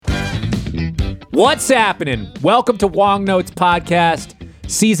What's happening? Welcome to Wong Notes Podcast,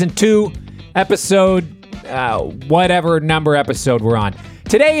 Season 2, episode, whatever number episode we're on.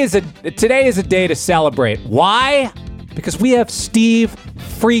 Today is a day to celebrate. Why? Because we have Steve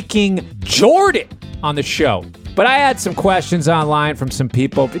freaking Jordan on the show. But I had some questions online from some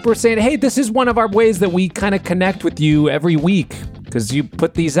people. People were saying, hey, this is one of our ways that we kind of connect with you every week, because you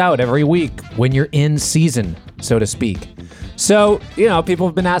put these out every week when you're in season, so to speak. So, people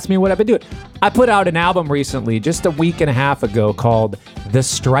have been asking me what I've been doing. I put out an album recently, just a week and a half ago, called The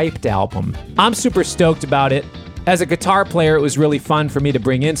Striped Album. I'm super stoked about it. As a guitar player, it was really fun for me to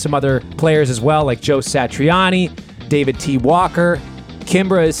bring in some other players as well, like Joe Satriani, David T. Walker.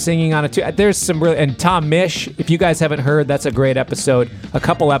 Kimbra is singing on it too. There's some really, and Tom Misch, if you guys haven't heard, that's a great episode. A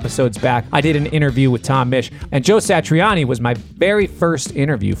couple episodes back, I did an interview with Tom Misch, and Joe Satriani was my very first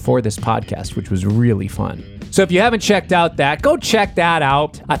interview for this podcast, which was really fun. So if you haven't checked out that, go check that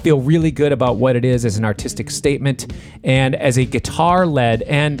out. I feel really good about what it is as an artistic statement and as a guitar-led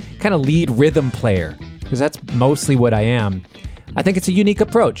and kind of lead rhythm player, because that's mostly what I am. I think it's a unique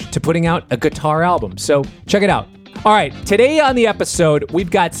approach to putting out a guitar album. So check it out. All right, today on the episode,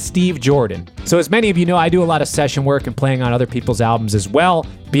 we've got Steve Jordan. So as many of you know, I do a lot of session work and playing on other people's albums as well,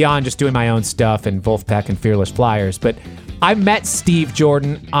 beyond just doing my own stuff and Wolfpack and Fearless Flyers. But I met Steve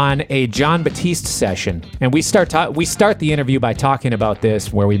Jordan on a Jon Batiste session, and we start the interview by talking about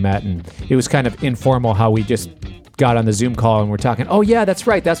this, where we met, and it was kind of informal how we just got on the Zoom call and we're talking, oh yeah, that's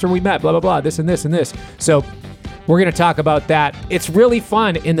right, that's where we met, blah, blah, blah, this and this and this. So we're going to talk about that. It's really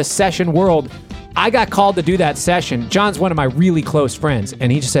fun in the session world. I got called to do that session. John's one of my really close friends, and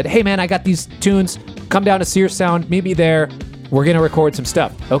he just said, hey man, I got these tunes, come down to Sears Sound, meet me there. We're going to record some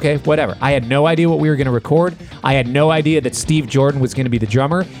stuff. Okay, whatever. I had no idea what we were going to record. I had no idea that Steve Jordan was going to be the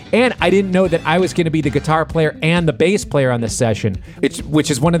drummer. And I didn't know that I was going to be the guitar player and the bass player on this session, which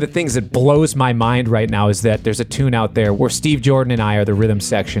is one of the things that blows my mind right now, is that there's a tune out there where Steve Jordan and I are the rhythm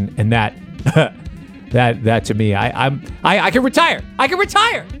section. And that to me, I can retire. I can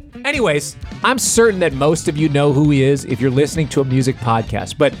retire. Anyways, I'm certain that most of you know who he is if you're listening to a music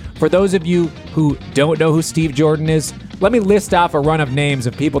podcast. But for those of you who don't know who Steve Jordan is, let me list off a run of names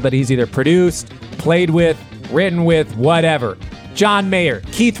of people that he's either produced, played with, written with, whatever. John Mayer,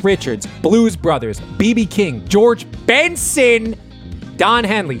 Keith Richards, Blues Brothers, B.B. King, George Benson, Don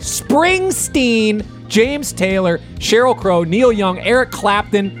Henley, Springsteen, James Taylor, Sheryl Crow, Neil Young, Eric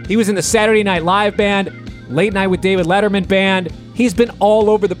Clapton. He was in the Saturday Night Live band, Late Night with David Letterman band. He's been all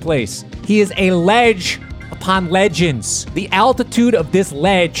over the place. He is a ledge upon legends. The altitude of this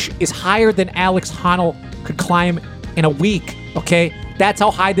ledge is higher than Alex Honnold could climb in a week, okay? That's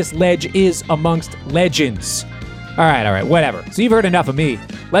how high this ledge is amongst legends. All right, whatever. So you've heard enough of me.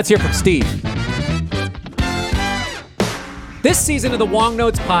 Let's hear from Steve. This season of the Wong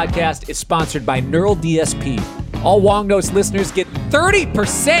Notes podcast is sponsored by Neural DSP. All Wong Notes listeners get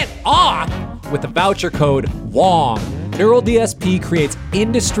 30% off with the voucher code WONG. Neural DSP creates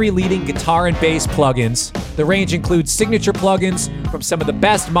industry-leading guitar and bass plugins. The range includes signature plugins from some of the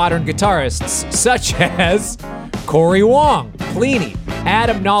best modern guitarists, such as Corey Wong, Plini,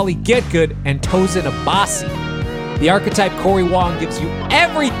 Adam Nolly Getgood, and Tosin Abasi. The archetype Corey Wong gives you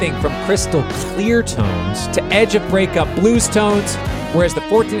everything from crystal clear tones to edge of breakup blues tones, whereas the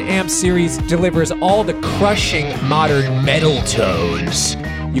 14-amp series delivers all the crushing modern metal tones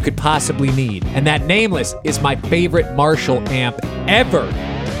you could possibly need. And that Nameless is my favorite Marshall amp ever.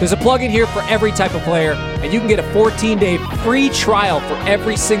 There's a plugin here for every type of player, and you can get a 14-day free trial for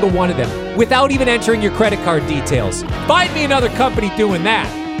every single one of them without even entering your credit card details. Find me another company doing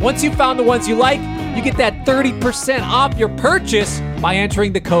that. Once you've found the ones you like, you get that 30% off your purchase by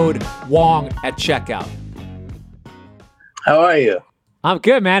entering the code WONG at checkout. How are you? I'm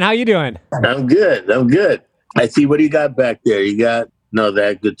good, man. How you doing? I'm good. I see, what do you got back there? You got,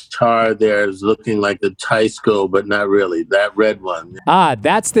 that guitar there is looking like a Teisco, but not really. That red one.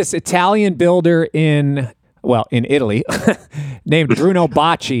 That's this Italian builder in Italy named Bruno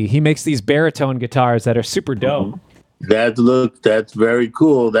Bacci. He makes these baritone guitars that are super dope. That's very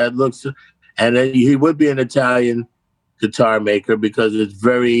cool. That looks, and he would be an Italian guitar maker because it's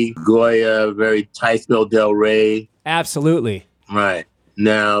very Goya, very Teisco Del Rey. Absolutely. Right.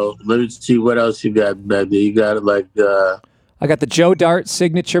 Now, let me see what else you got back there. You got I got the Joe Dart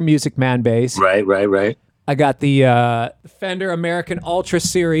signature Music Man bass. Right. I got the Fender American Ultra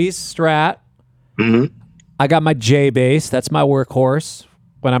Series Strat. Mm-hmm. I got my J bass. That's my workhorse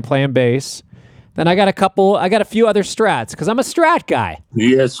when I'm playing bass. Then I got a few other Strats because I'm a Strat guy.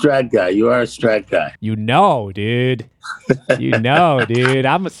 You're a Strat guy. You are a Strat guy. Dude.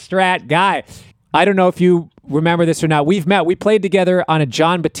 I'm a Strat guy. I don't know if you remember this or not. We've met. We played together on a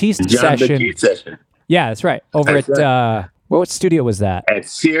John Batiste session. Batiste session. Yeah, that's right. Over at what studio was that? At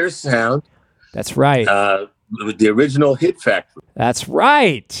Sears Sound. That's right. With the original Hit Factory. That's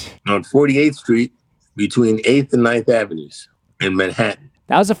right. On 48th Street between 8th and 9th Avenues in Manhattan.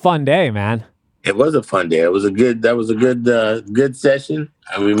 That was a fun day, man. It was a fun day. That was a good session.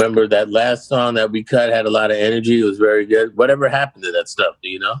 I remember that last song that we cut had a lot of energy. It was very good. Whatever happened to that stuff, do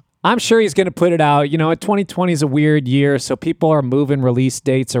you know? I'm sure he's going to put it out. 2020 is a weird year, so people are moving release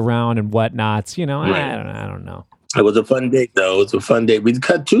dates around and whatnots. Right. I don't know. It was a fun day, though. It was a fun day. We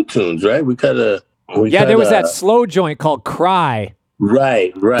cut 2 tunes, right? There was that slow joint called Cry.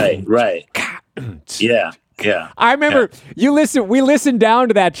 Right. Yeah. I remember we listened down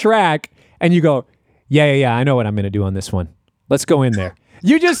to that track and you go, yeah, I know what I'm going to do on this one. Let's go in there.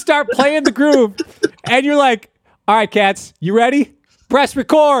 You just start playing the groove and you're like, all right, cats, you ready? Press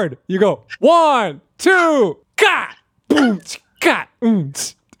record. You go, 1, 2, cut, boom, cut.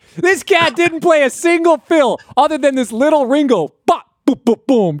 This cat didn't play a single fill other than this little ringo. Bop, boom, boom,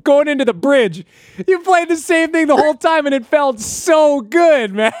 boom, going into the bridge. You played the same thing the whole time and it felt so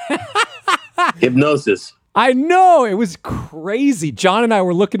good, man. Hypnosis. I know. It was crazy. John and I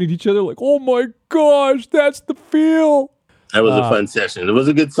were looking at each other like, oh my gosh, that's the feel. That was a fun session. It was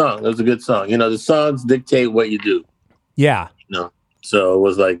a good song. The songs dictate what you do. Yeah. So it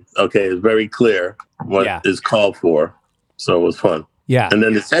was like, okay, it's very clear what is called for. So it was fun. Yeah. And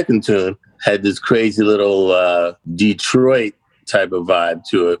then the second tune had this crazy little Detroit type of vibe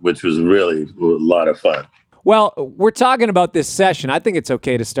to it, which was really a lot of fun. Well, we're talking about this session. I think it's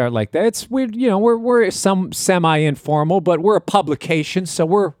okay to start like that. It's weird, we're some semi-informal, but we're a publication, so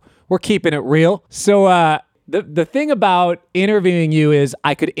we're keeping it real. So the thing about interviewing you is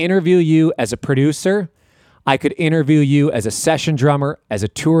I could interview you as a producer, I could interview you as a session drummer, as a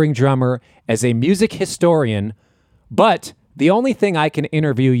touring drummer, as a music historian, but the only thing I can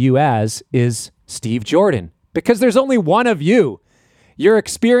interview you as is Steve Jordan, because there's only one of you. Your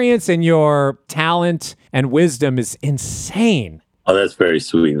experience and your talent and wisdom is insane. Oh, that's very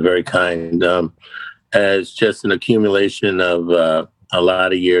sweet, very kind. It's just an accumulation of a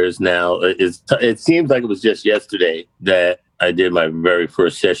lot of years now. It seems like it was just yesterday that I did my very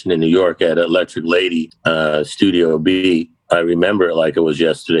first session in New York at Electric Lady, Studio B. I remember it like it was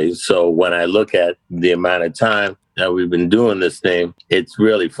yesterday. So when I look at the amount of time that we've been doing this thing, it's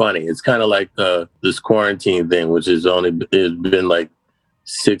really funny. It's kind of like this quarantine thing, which it's been like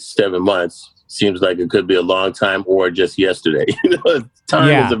 6-7 months. Seems like it could be a long time or just yesterday.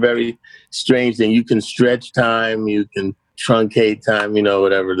 Time is a very strange thing. You can stretch time, you can truncate time,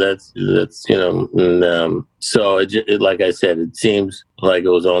 whatever. That's so like I said, it seems like it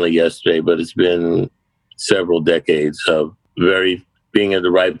was only yesterday, but it's been several decades of being at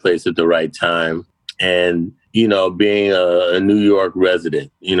the right place at the right time, and being a New York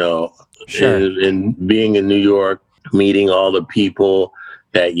resident, Sure. and being in New York, meeting all the people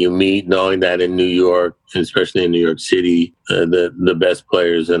that you meet, knowing that in New York, especially in New York City, the best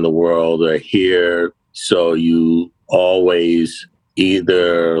players in the world are here. So you always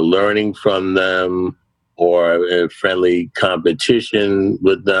either learning from them or in friendly competition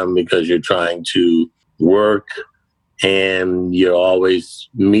with them because you're trying to work and you're always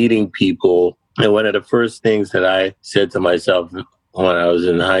meeting people. And one of the first things that I said to myself when I was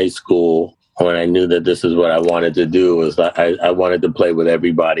in high school, when I knew that this is what I wanted to do, was I wanted to play with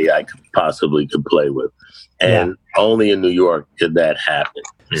everybody I possibly could play with. And only in New York did that happen.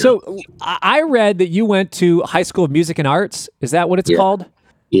 So I read that you went to High School of Music and Arts. Is that what it's called?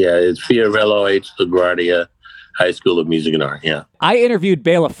 Yeah, it's Fiorello H. LaGuardia High School of Music and Art, yeah. I interviewed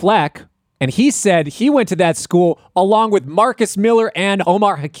Bela Fleck, and he said he went to that school along with Marcus Miller and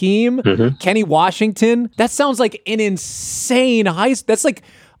Omar Hakim, Kenny Washington. That sounds like an insane that's like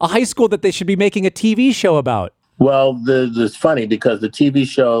a high school that they should be making a TV show about. Well, it's funny because the TV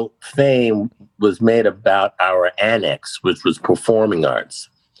show Fame was made about our annex, which was performing arts.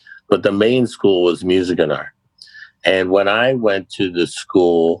 But the main school was music and art. And when I went to the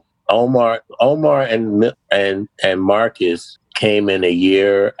school, Omar and Marcus came in a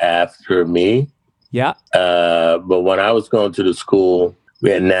year after me. Yeah. But when I was going to the school, we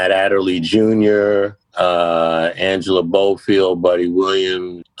had Nat Adderley Jr., Angela Bofield, Buddy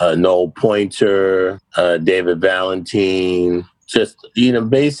Williams, Noel Pointer, David Valentine, just,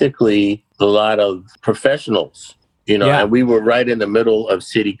 basically a lot of professionals, and we were right in the middle of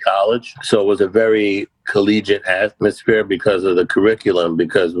City College. So it was a very collegiate atmosphere because of the curriculum,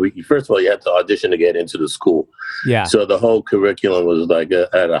 because first of all, you have to audition to get into the school. Yeah. So the whole curriculum was like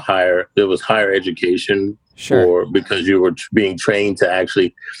it was higher education. Sure. Because you were being trained to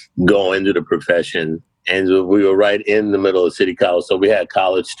actually go into the profession. And we were right in the middle of City College. So we had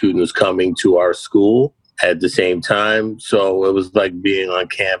college students coming to our school at the same time. So it was like being on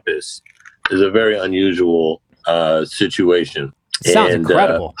campus. It was a very unusual situation. Sounds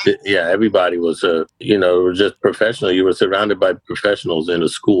incredible. Everybody was, just professional. You were surrounded by professionals in a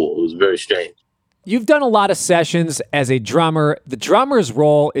school. It was very strange. You've done a lot of sessions as a drummer. The drummer's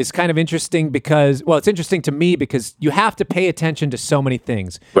role is kind of interesting because, well, it's interesting to me because you have to pay attention to so many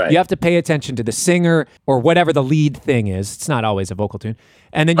things. Right. You have to pay attention to the singer or whatever the lead thing is. It's not always a vocal tune.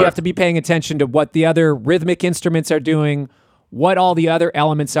 And then you have to be paying attention to what the other rhythmic instruments are doing, what all the other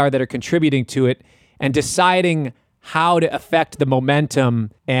elements are that are contributing to it, and deciding how to affect the momentum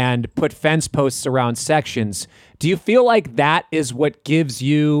and put fence posts around sections. Do you feel like that is what gives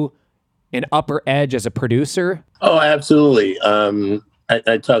you an upper edge as a producer? Oh, absolutely.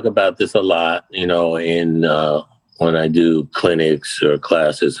 I talk about this a lot, in when I do clinics or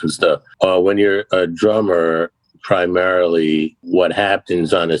classes and stuff. When you're a drummer, primarily what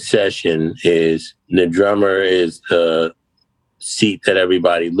happens on a session is the drummer is the seat that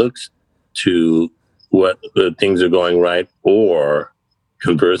everybody looks to what things are going right, or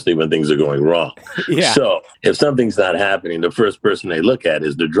conversely, when things are going wrong. Yeah. So if something's not happening, the first person they look at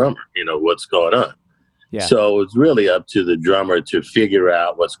is the drummer, what's going on. Yeah. So it's really up to the drummer to figure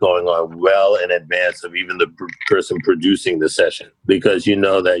out what's going on well in advance of even the person producing the session, because you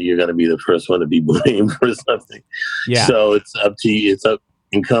know that you're going to be the first one to be blamed for something. Yeah. So it's up to you. It's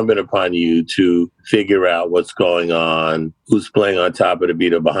incumbent upon you to figure out what's going on, who's playing on top of the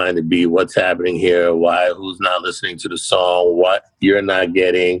beat or behind the beat, what's happening here, who's not listening to the song, what you're not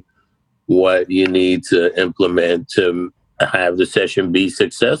getting, what you need to implement to have the session be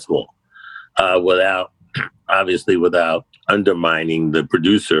successful, without undermining the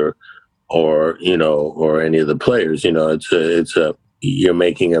producer or any of the players. You're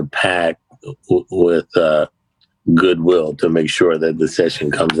making a pact with goodwill to make sure that the session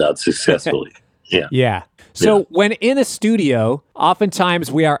comes out successfully. Yeah. Yeah. So when in a studio,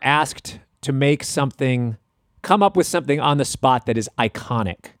 oftentimes we are asked to come up with something on the spot that is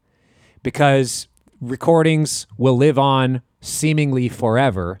iconic, because recordings will live on seemingly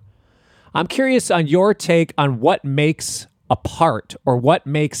forever. I'm curious on your take on what makes a part or what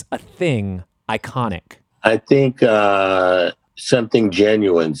makes a thing iconic. I think something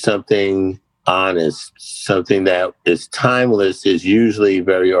genuine, something honest, something that is timeless is usually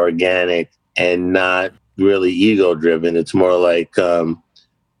very organic and not really ego driven. It's more like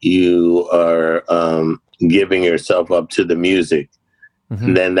you are giving yourself up to the music.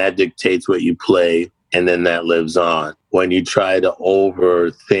 Mm-hmm. Then that dictates what you play, and then that lives on. When you try to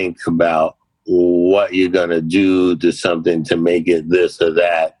overthink about what you're going to do to something to make it this or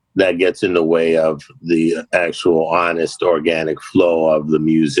that, that gets in the way of the actual honest, organic flow of the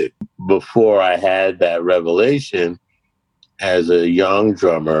music. Before I had that revelation, as a young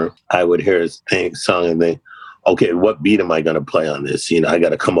drummer, I would hear a song and think, okay, what beat am I going to play on this? I got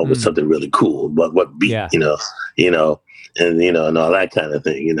to come up with something really cool. But what beat, and all that kind of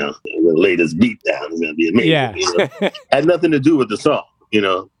thing, the latest beat down is going to be amazing. Yeah. Had nothing to do with the song,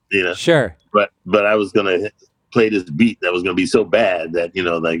 Sure. But I was going to play this beat that was going to be so bad that,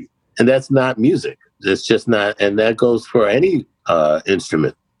 and that's not music. It's just not. And that goes for any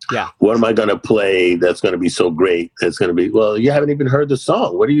instrument. Yeah. What am I going to play that's going to be so great? It's going to be, well, you haven't even heard the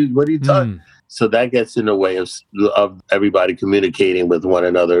song. What are you talking? So that gets in the way of everybody communicating with one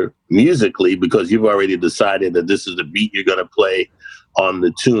another musically, because you've already decided that this is the beat you're going to play on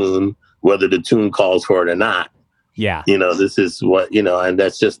the tune, whether the tune calls for it or not. Yeah. This is what, and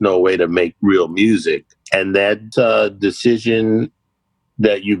that's just no way to make real music. And that decision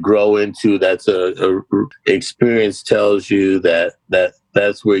that you grow into, that's a experience tells you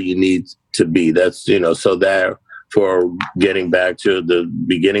that's where you need to be. That's, so that, for getting back to the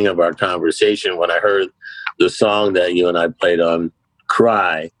beginning of our conversation, when I heard the song that you and I played on,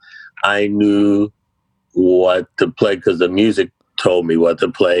 Cry, I knew what to play because the music told me what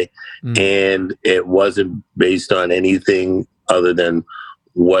to play. And it wasn't based on anything other than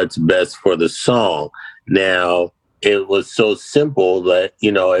what's best for the song. Now, it was so simple that,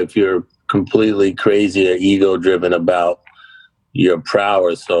 if you're completely crazy or ego-driven about your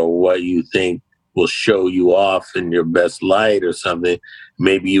prowess or what you think will show you off in your best light or something,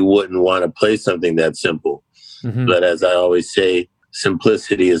 maybe you wouldn't want to play something that simple. Mm-hmm. But as I always say,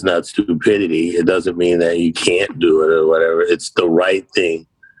 simplicity is not stupidity. It doesn't mean that you can't do it or whatever. It's the right thing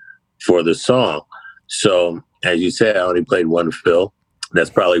for the song. So, as you said, I only played one fill. That's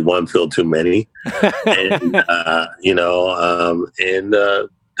probably one fill too many. And,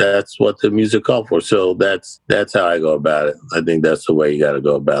 that's what the music called for. So that's how I go about it. I think that's the way you got to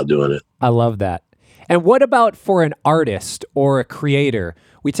go about doing it. I love that. And what about for an artist or a creator?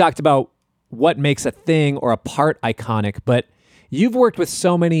 We talked about what makes a thing or a part iconic, but you've worked with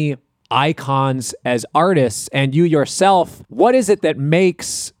so many icons as artists, and you yourself, what is it that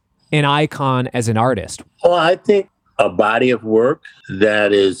makes an icon as an artist? Well, I think a body of work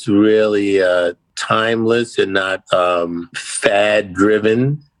that is really timeless and not fad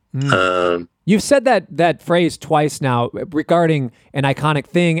driven. You've said that phrase twice now regarding an iconic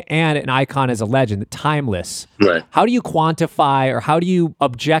thing and an icon as a legend, timeless. Right. How do you quantify or how do you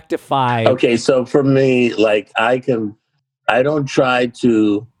objectify? Okay, so for me, like I don't try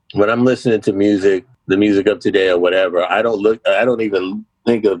to, when I'm listening to music, the music of today or whatever, I don't even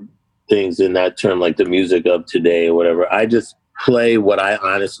think of things in that term, like the music of today or whatever. I just play what I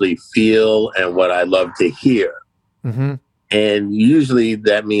honestly feel and what I love to hear. Mm-hmm. And usually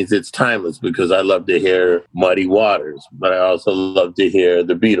that means it's timeless because I love to hear Muddy Waters, but I also love to hear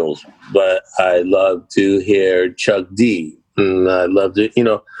the Beatles, but I love to hear Chuck D. And I love to,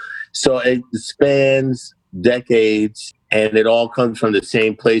 so it spans decades and it all comes from the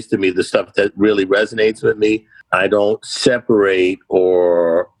same place to me, the stuff that really resonates with me. I don't separate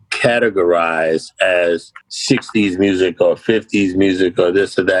or categorize as 60s music or 50s music or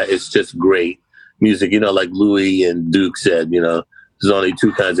this or that. It's just great music, like Louis and Duke said, there's only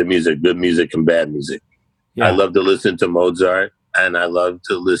two kinds of music, good music and bad music. Yeah. I love to listen to Mozart and I love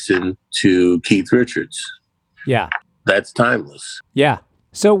to listen to Keith Richards. Yeah. That's timeless. Yeah.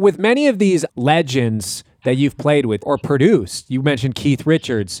 So with many of these legends that you've played with or produced, you mentioned Keith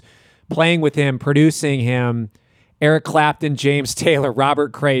Richards, playing with him, producing him, Eric Clapton, James Taylor,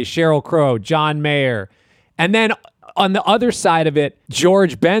 Robert Cray, Sheryl Crow, John Mayer, and then on the other side of it,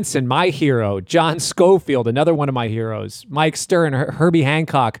 George Benson, my hero, John Scofield, another one of my heroes, Mike Stern, Herbie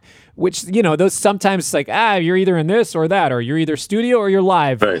Hancock, which, those sometimes it's like, you're either in this or that, or you're either studio or you're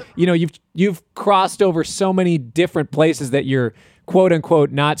live. Right. You've crossed over so many different places that you're quote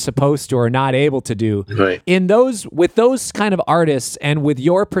unquote not supposed to or not able to do. Right. With those kind of artists and with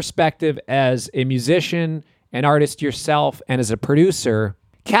your perspective as a musician, an artist yourself, and as a producer,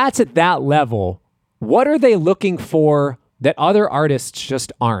 cats at that level, what are they looking for that other artists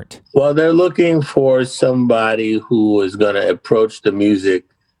just aren't? Well, they're looking for somebody who is going to approach the music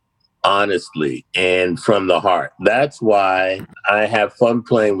honestly and from the heart. That's why I have fun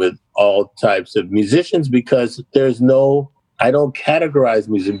playing with all types of musicians, because I don't categorize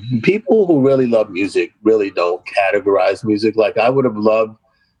music. People who really love music really don't categorize music. Like I would have loved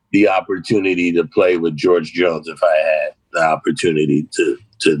the opportunity to play with George Jones if I had the opportunity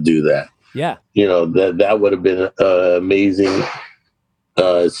to do that. Yeah. That would have been an amazing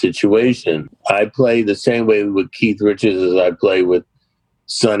situation. I play the same way with Keith Richards as I play with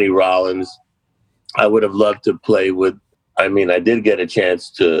Sonny Rollins. I would have loved to play with, I did get a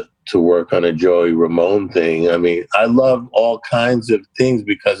chance to work on a Joey Ramone thing. I love all kinds of things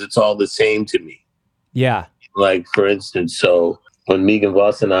because it's all the same to me. Yeah. Like, for instance, so when Megan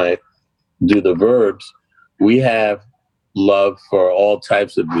Voss and I do the Verbs, we have love for all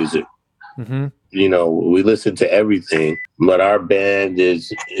types of music. Mm-hmm. We listen to everything, but our band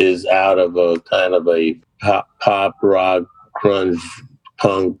is out of a kind of a pop rock, grunge,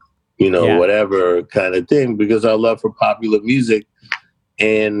 punk, whatever kind of thing, because our love for popular music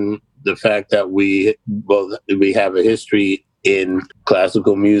and the fact that we have a history in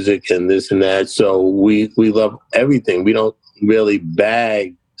classical music and this and that. So we love everything. We don't really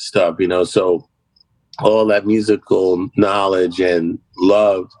bag stuff, so all that musical knowledge and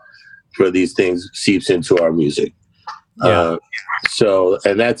love for these things seeps into our music. Yeah.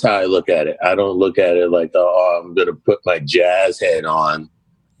 And that's how I look at it. I don't look at it like, I'm going to put my jazz head on.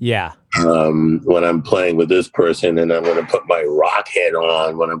 Yeah. When I'm playing with this person, and I'm going to put my rock head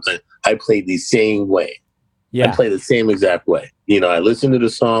on when I'm playing. I play the same way. Yeah. I play the same exact way. I listen to the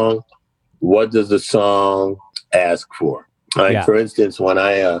song. What does the song ask for? Like, for instance, when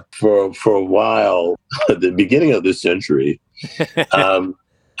I, for a while, at the beginning of this century,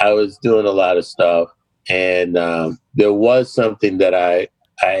 I was doing a lot of stuff, and there was something that I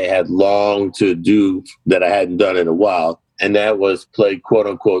had longed to do that I hadn't done in a while, and that was play quote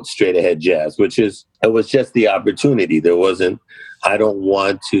unquote straight ahead jazz, it was just the opportunity. I don't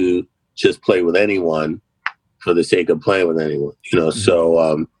want to just play with anyone for the sake of playing with anyone, Mm-hmm.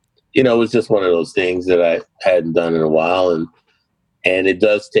 So, it was just one of those things that I hadn't done in a while, and it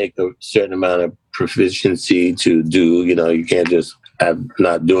does take a certain amount of proficiency to do. You can't just I'm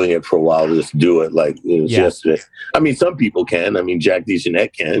not doing it for a while, just do it like it was yesterday. I mean, some people can. I mean, Jack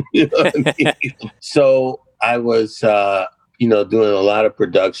DeJohnette can. You know what I mean? So I was, doing a lot of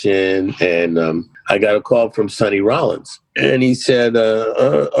production, and I got a call from Sonny Rollins, and he said,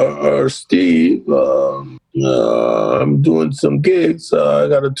 Steve, I'm doing some gigs. I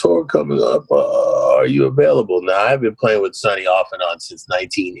got a tour coming up. Are you available? Now, I've been playing with Sonny off and on since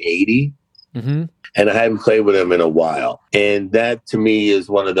 1980. Mm-hmm. And I haven't played with him in a while. And that, to me, is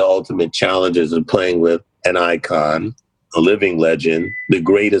one of the ultimate challenges of playing with an icon, a living legend, the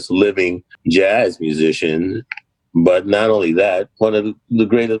greatest living jazz musician. But not only that, one of the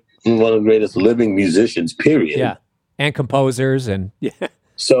greatest living musicians, period. Yeah. And composers and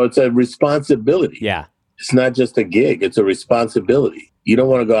So it's a responsibility. Yeah. It's not just a gig, it's a responsibility. You don't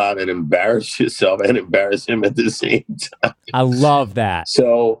want to go out and embarrass yourself and embarrass him at the same time. I love that.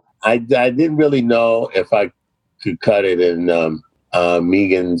 So I didn't really know if I could cut it. And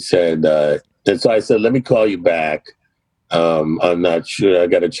Megan said, and so I said, let me call you back. I'm not sure. I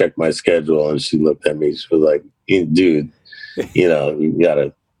got to check my schedule. And she looked at me. She was like, dude, you got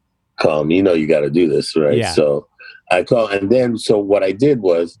to call me. You got to do this, right? Yeah. So I called. And then, so what I did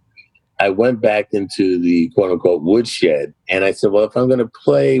was I went back into the quote unquote woodshed. And I said, well, if I'm going to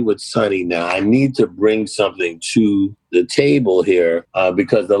play with Sonny now, I need to bring something to the table here,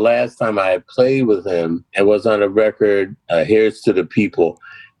 because the last time I had played with him, it was on a record, Here's to the People.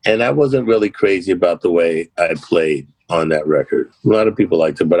 And I wasn't really crazy about the way I played on that record. A lot of people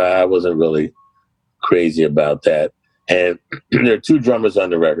liked it, but I wasn't really crazy about that. And there are two drummers on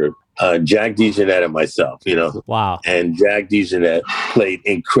the record, Jack DeJohnette and myself, Wow. And Jack DeJohnette played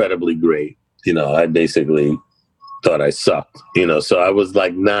incredibly great. I basically thought I sucked, so I was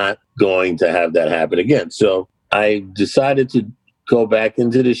like not going to have that happen again. So I decided to go back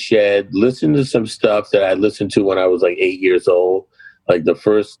into the shed, listen to some stuff that I listened to when I was like 8 years old. Like the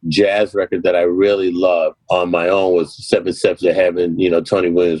first jazz record that I really loved on my own was 7 Steps to Heaven. Tony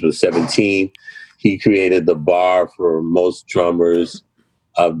Williams was 17. He created the bar for most drummers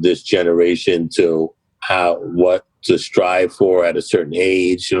of this generation to what to strive for at a certain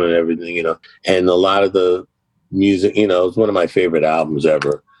age, and everything, and a lot of the music, it was one of my favorite albums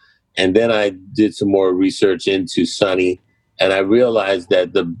ever. And then I did some more research into Sonny, and I realized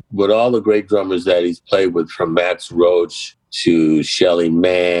that with all the great drummers that he's played with, from Max Roach to Shelly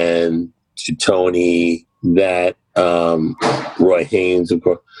Manne to Tony, that Roy Haynes, of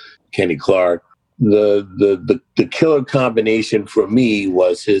course, Kenny Clarke, the killer combination for me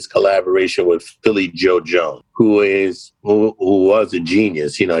was his collaboration with Philly Joe Jones, who was a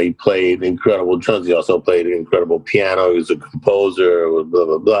genius. He played incredible drums. He also played incredible piano. He was a composer, blah,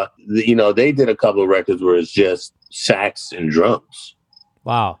 blah, blah. They did a couple of records where it's just sax and drums.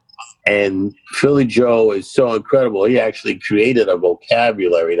 Wow. And Philly Joe is so incredible. He actually created a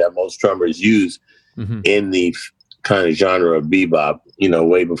vocabulary that most drummers use in the kind of genre of bebop,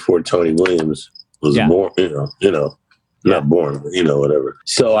 way before Tony Williams was born, not born, but, whatever.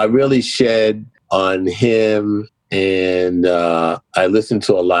 So I really shed on him, and I listened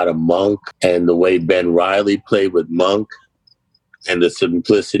to a lot of Monk and the way Ben Riley played with Monk and the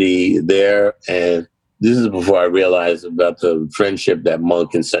simplicity there. And this is before I realized about the friendship that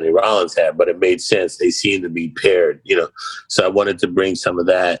Monk and Sonny Rollins had, but it made sense. They seemed to be paired, So I wanted to bring some of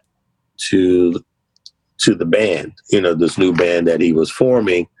that to the band, this new band that he was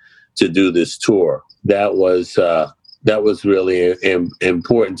forming to do this tour. That was really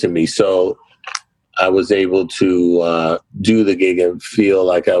important to me. So I was able to do the gig and feel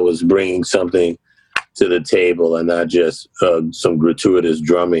like I was bringing something to the table and not just some gratuitous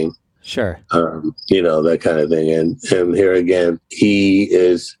drumming. Sure. That kind of thing. And here again, he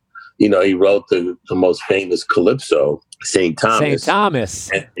is, he wrote the most famous Calypso, St. Thomas. St. Thomas.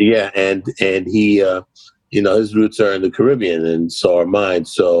 And he, his roots are in the Caribbean, and so are mine.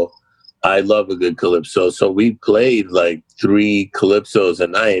 So I love a good Calypso. So we played like 3 Calypsos a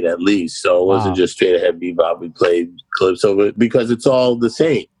night at least. So it wasn't just straight ahead bebop. We played Calypso because it's all the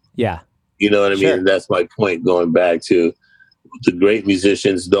same. Yeah. You know what I mean? And that's my point, going back to the great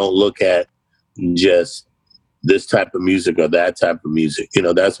musicians don't look at just this type of music or that type of music.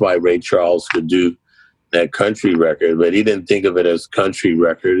 That's why Ray Charles could do that country record, but he didn't think of it as country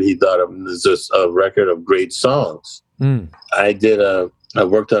record. He thought of it as just a record of great songs. I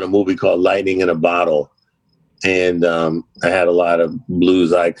worked on a movie called Lightning in a Bottle, and I had a lot of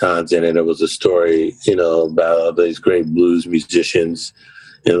blues icons in it. It was a story, about all these great blues musicians,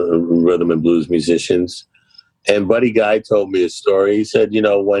 rhythm and blues musicians. And Buddy Guy told me a story. He said,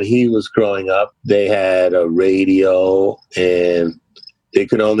 when he was growing up, they had a radio and they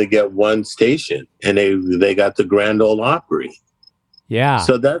could only get one station, and they got the Grand Ole Opry. Yeah.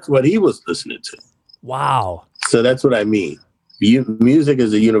 So that's what he was listening to. Wow. So that's what I mean. Music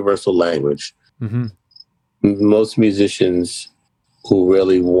is a universal language. Mm-hmm. Most musicians who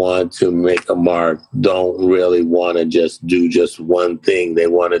really want to make a mark don't really want to just do just one thing. They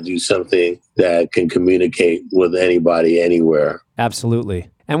want to do something that can communicate with anybody anywhere. Absolutely.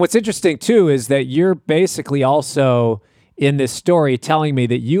 And what's interesting too is that you're basically also in this story telling me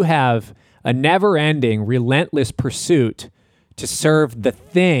that you have a never-ending, relentless pursuit to serve the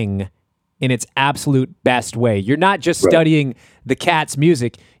thing in its absolute best way. You're not just studying the cat's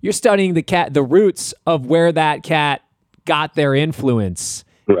music. You're studying the roots of where that cat got their influence.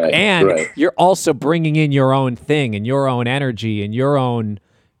 Right. And you're also bringing in your own thing and your own energy and your own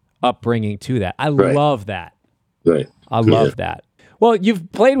upbringing to that. I love that. Right. I love that. Well,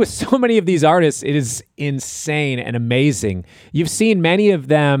 you've played with so many of these artists. It is insane and amazing. You've seen many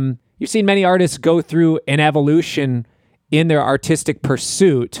artists go through an evolution in their artistic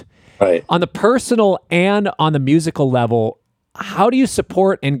pursuit. Right. On the personal and on the musical level, how do you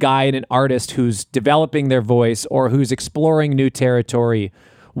support and guide an artist who's developing their voice or who's exploring new territory?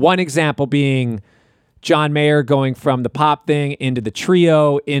 One example being John Mayer going from the pop thing into the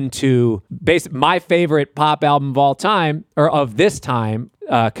trio into my favorite pop album of all time, or of this time,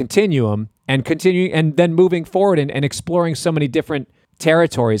 Continuum, and then moving forward and exploring so many different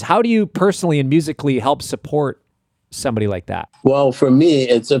territories. How do you personally and musically help support somebody like that? Well, for me,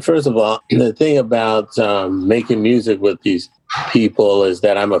 it's first of all, the thing about making music with these people is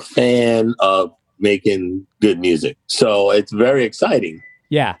that I'm a fan of making good music. So it's very exciting.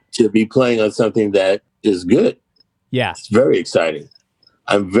 Yeah. To be playing on something that is good. Yeah. It's very exciting.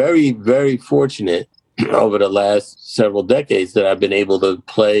 I'm very, very fortunate over the last several decades that I've been able to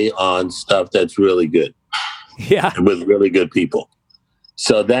play on stuff that's really good. Yeah. With really good people.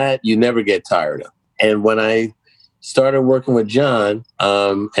 So that you never get tired of. And when I started working with John,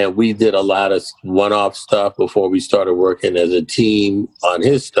 and we did a lot of one-off stuff before we started working as a team on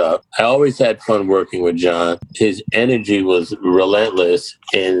his stuff. I always had fun working with John. His energy was relentless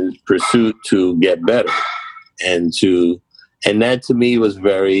in pursuit to get better. And that to me was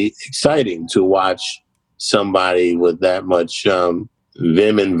very exciting to watch somebody with that much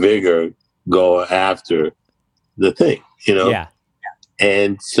vim and vigor go after the thing, you know? Yeah.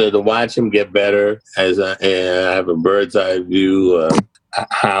 And so to watch him get better, and I have a bird's eye view of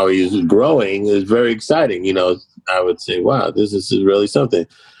how he's growing, is very exciting. You know, I would say, wow, this is really something.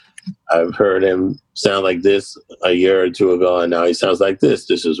 I've heard him sound like this a year or two ago, and now he sounds like this.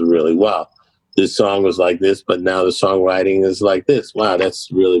 This is really wow. This song was like this, but now the songwriting is like this. Wow, that's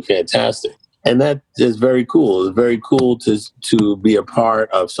really fantastic. And that is very cool. It's very cool to be a part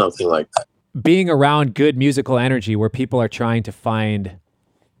of something like that. Being around good musical energy where people are trying to find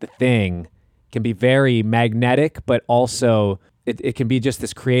the thing can be very magnetic, but also it can be just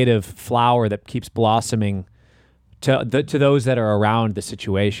this creative flower that keeps blossoming to those that are around the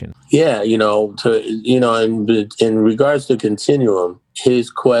situation. Yeah, in regards to Continuum,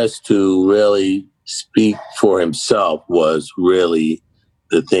 his quest to really speak for himself was really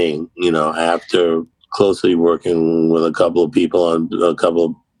the thing. You know, after closely working with a couple of people on a couple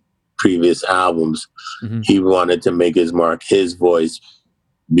of previous albums, he wanted to make his mark, his voice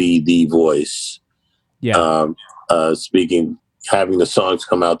be the voice. Yeah. Having the songs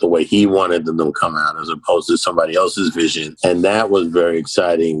come out the way he wanted them to come out as opposed to somebody else's vision. And that was very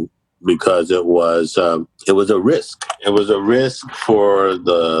exciting because it was a risk. It was a risk for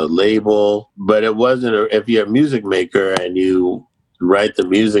the label, but it wasn't. If you're a music maker and you write the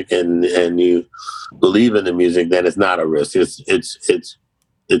music and you believe in the music, then it's not a risk.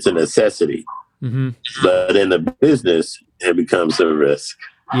 It's a necessity. But in the business, it becomes a risk.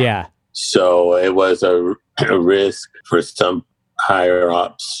 Yeah. So it was a risk for some higher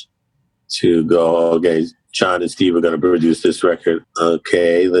ups to go, okay, John and Steve are going to produce this record.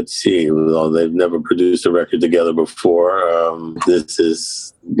 Okay, let's see. Well, they've never produced a record together before. This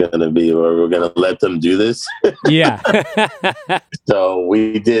is going to be, or we're going to let them do this. Yeah. So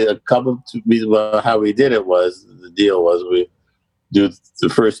we did how we did it was, the deal was we do the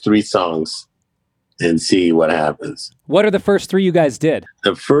first 3 songs and see what happens. What are the first 3 you guys did?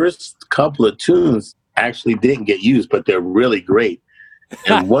 The first couple of tunes actually didn't get used, but they're really great.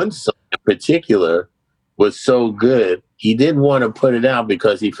 And one song in particular was so good, he didn't want to put it out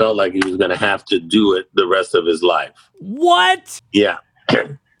because he felt like he was going to have to do it the rest of his life. What? Yeah.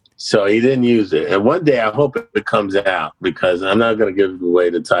 So he didn't use it. And one day I hope it comes out, because I'm not going to give away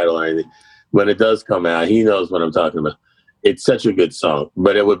the title or anything. When it does come out, he knows what I'm talking about. It's such a good song,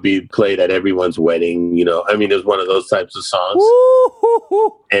 but it would be played at everyone's wedding. You know, I mean, it's one of those types of songs.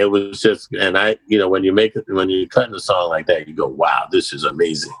 it was just, and when you're cutting a song like that, you go, wow, this is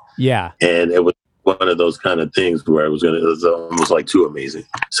amazing. Yeah. And it was one of those kind of things where it was almost like too amazing.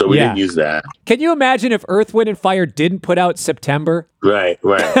 So we didn't use that. Can you imagine if Earth, Wind, and Fire didn't put out September? Right.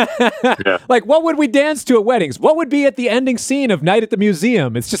 Yeah. Like, what would we dance to at weddings? What would be at the ending scene of Night at the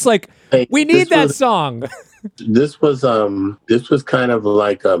Museum? It's just like, we need that song. This was kind of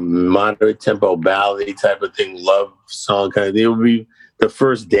like a moderate tempo ballad type of thing, love song kind of thing. It would be the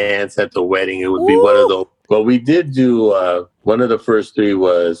first dance at the wedding. It would be one of those. Well, we did do one of the first three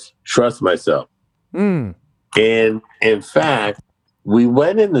was Trust Myself. And in fact, we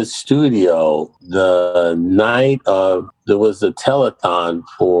went in the studio the night of, there was a telethon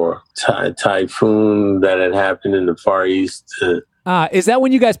for Typhoon that had happened in the Far East. Is that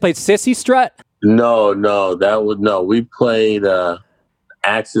when you guys played Sissy Strut? No. We played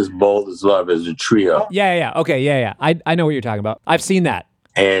Axis Bold as Love as a trio. Yeah. Okay, yeah. I know what you're talking about. I've seen that.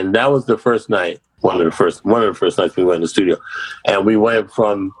 And that was the first night. One of the first nights we went in the studio, and we went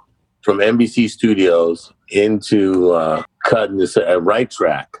from NBC Studios into cutting this Right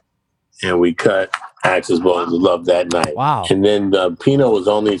Track, and we cut Axis Bold as Love that night. Wow! And then Pino was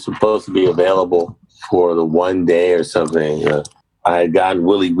only supposed to be available for the one day or something. I had gotten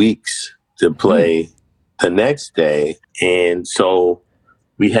Willie Weeks to play the next day, and so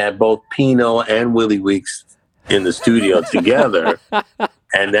we had both Pino and Willie Weeks in the studio together,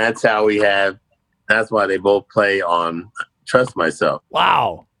 and that's why they both play on Trust Myself.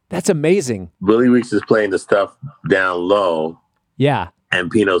 Wow. That's amazing. Willie Weeks is playing the stuff down low. Yeah. And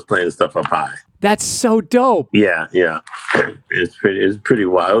Pino's playing the stuff up high. That's so dope. Yeah. It's pretty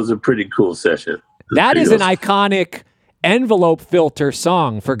wild. It was a pretty cool session. That is an iconic envelope filter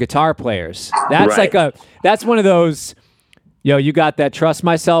song for guitar players. That's right. That's one of those, you got that Trust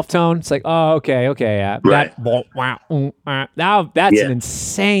Myself tone. It's like, oh, okay. Right. Now that's an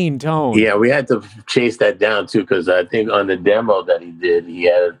insane tone. Yeah, we had to chase that down too, because I think on the demo that he did, he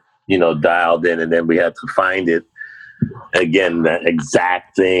had dialed in, and then we had to find it again, that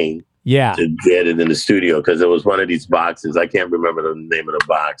exact thing. Yeah. To get it in the studio, because it was one of these boxes. I can't remember the name of the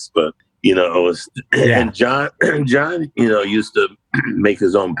box, but it was. Yeah. And John, used to make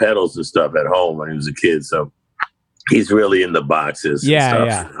his own pedals and stuff at home when he was a kid, so. He's really in the boxes.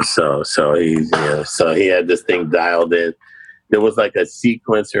 Yeah. So he had this thing dialed in. There was like a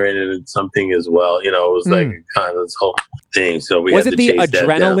sequencer in it and something as well. It was like kind of this whole thing. So we was had it to the chase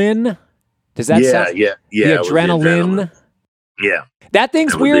Adrenaline? That Does that sound? Yeah. The Adrenaline. Yeah. That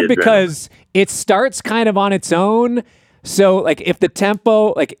thing's weird because it starts kind of on its own. So like if the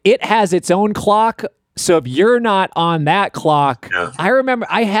tempo, like it has its own clock. So if you're not on that clock, I remember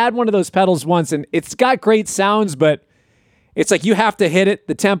I had one of those pedals once, and it's got great sounds, but it's like you have to hit it,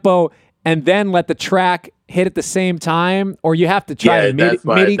 the tempo, and then let the track hit at the same time, or you have to try to MIDI clock it.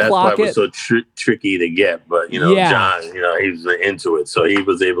 That's why it was so tricky to get, but John, he was into it, so he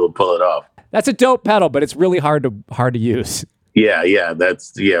was able to pull it off. That's a dope pedal, but it's really hard to use. Yeah,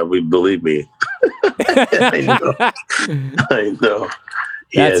 we believe me. I know.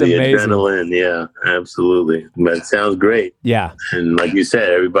 That's the amazing. Adrenaline, yeah, absolutely. But it sounds great. Yeah. And like you said,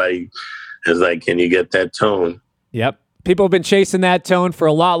 everybody is like, can you get that tone? Yep. People have been chasing that tone for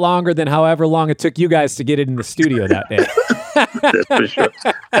a lot longer than however long it took you guys to get it in the studio that day. That's for sure.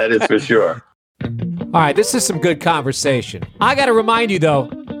 That is for sure. All right, this is some good conversation. I got to remind you,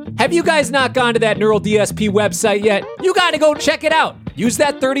 though, have you guys not gone to that Neural DSP website yet? You got to go check it out. Use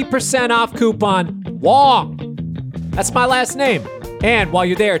that 30% off coupon, WONG. That's my last name. And while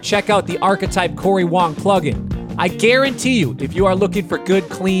you're there, check out the Archetype Corey Wong plugin. I guarantee you, if you are looking for good,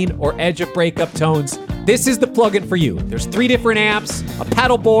 clean, or edge of breakup tones, this is the plugin for you. There's 3 different amps, a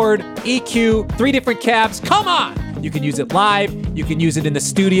pedal board, EQ, 3 different cabs. Come on! You can use it live. You can use it in the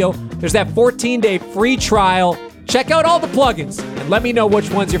studio. There's that 14-day free trial. Check out all the plugins and let me know which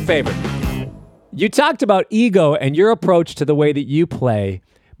one's your favorite. You talked about ego and your approach to the way that you play.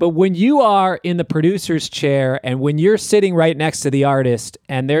 But when you are in the producer's chair and when you're sitting right next to the artist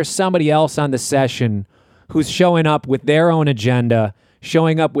and there's somebody else on the session who's showing up with their own agenda,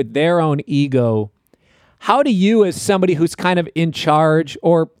 showing up with their own ego, how do you, as somebody who's kind of in charge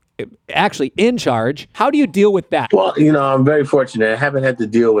or actually in charge, how do you deal with that? Well, I'm very fortunate. I haven't had to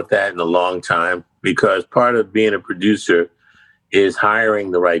deal with that in a long time, because part of being a producer is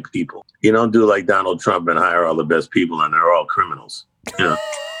hiring the right people. You don't do like Donald Trump and hire all the best people and they're all criminals.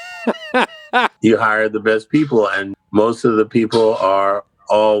 You hire the best people, and most of the people are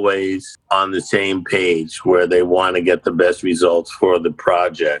always on the same page where they want to get the best results for the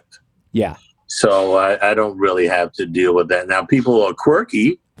project. Yeah. So I don't really have to deal with that. Now, people are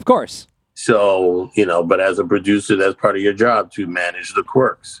quirky. Of course. So, but as a producer, that's part of your job to manage the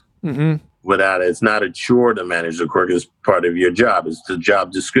quirks. Mm-hmm. Without it, it's not a chore to manage the quirk. It's part of your job. It's the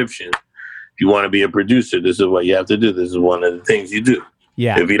job description. If you want to be a producer, this is what you have to do. This is one of the things you do.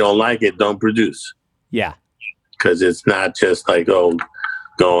 Yeah. If you don't like it, don't produce. Yeah. Because it's not just like, go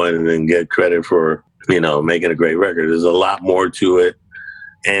in and get credit for, making a great record. There's a lot more to it.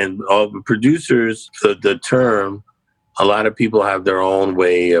 And all the producers, the term, a lot of people have their own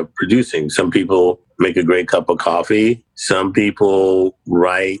way of producing. Some people make a great cup of coffee. Some people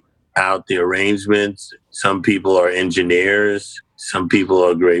write out the arrangements. Some people are engineers. Some people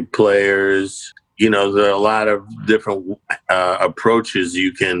are great players. There are a lot of different approaches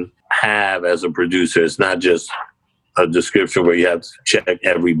you can have as a producer. It's not just a description where you have to check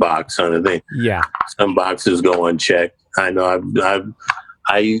every box on a thing. Yeah. Some boxes go unchecked. I know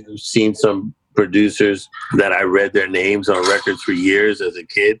I've seen some producers that I read their names on records for years as a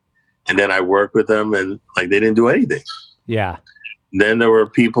kid, and then I worked with them and they didn't do anything. Yeah. Then there were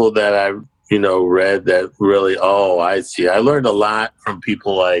people that I, read that really, I see. I learned a lot from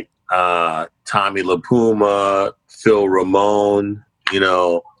people like Tommy LaPuma, Phil Ramone,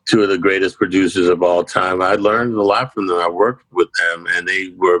 two of the greatest producers of all time. I learned a lot from them. I worked with them, and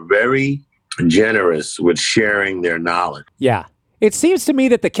they were very generous with sharing their knowledge. Yeah. It seems to me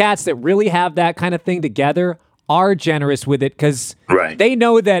that the cats that really have that kind of thing together are generous with it because they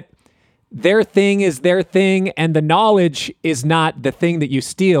know that their thing is their thing and the knowledge is not the thing that you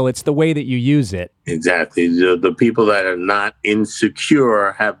steal. It's the way that you use it. Exactly. The people that are not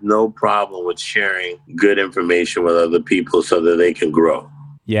insecure have no problem with sharing good information with other people so that they can grow.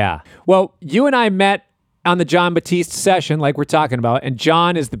 Yeah. Well, you and I met on the Jon Batiste session like we're talking about, and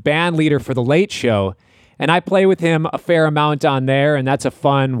Jon is the band leader for The Late Show. And I play with him a fair amount on there, and that's a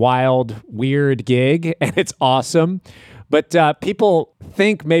fun, wild, weird gig, and it's awesome. But people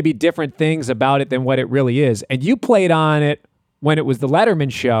think maybe different things about it than what it really is. And you played on it when it was the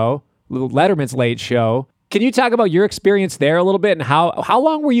Letterman show, Letterman's Late Show. Can you talk about your experience there a little bit, and how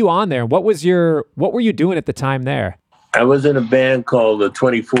long were you on there? What were you doing at the time there? I was in a band called the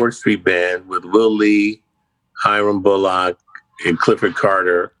 24th Street Band with Will Lee, Hiram Bullock, and Clifford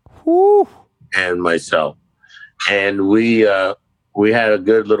Carter. Woo. And myself, and we had a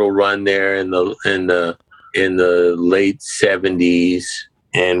good little run there in the late 70s,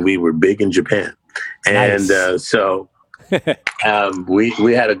 and we were big in Japan, and nice. So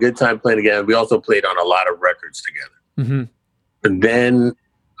we had a good time playing together. We also played on a lot of records together. Mm-hmm. And then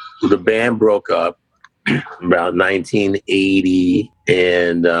the band broke up about 1980,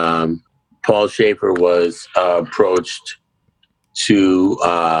 and Paul Shaffer was approached to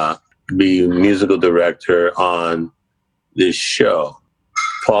be musical director on this show.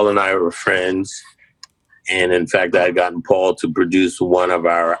 Paul and I were friends, and in fact, I had gotten Paul to produce one of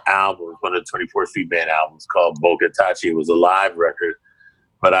our albums, one of the 24th Street Band albums called Bokatachi. It was a live record,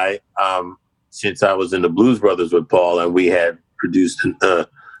 but I, since I was in the Blues Brothers with Paul, and we had produced,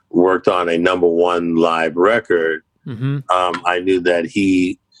 worked on a #1 live record, mm-hmm. I knew that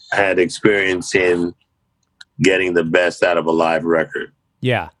he had experience in getting the best out of a live record.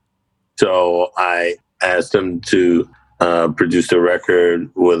 Yeah. So I asked him to produce the record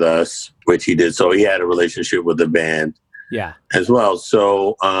with us, which he did. So he had a relationship with the band as well.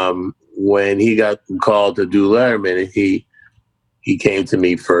 So when he got called to do Letterman, he came to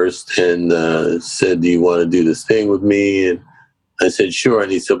me first and said, "Do you want to do this thing with me?" And I said, "Sure."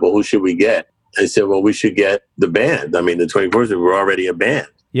 And he said, "Well, who should we get?" I said, "Well, we should get the band. I mean, the 24th, we're already a band.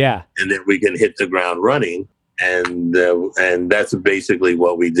 Yeah. And then we can hit the ground running." And that's basically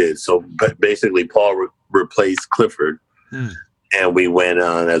what we did. So basically, Paul replaced Clifford, and we went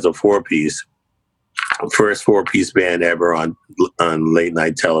on as a 4-piece, first 4-piece band ever on late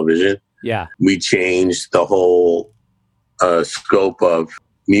night television. Yeah, we changed the whole scope of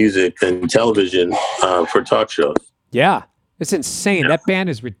music and television for talk shows. Yeah, it's insane. Yeah. That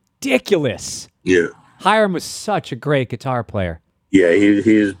band is ridiculous. Yeah, Hiram was such a great guitar player. Yeah,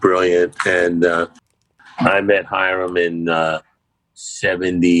 he is brilliant, and I met Hiram in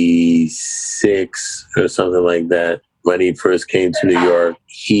 76 or something like that. When he first came to New York,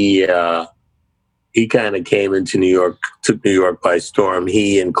 he kind of came into New York, took New York by storm.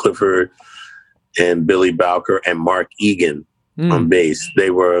 He and Clifford and Billy Bowker and Mark Egan on bass. They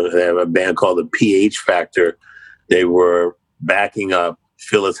have a band called the PH Factor. They were backing up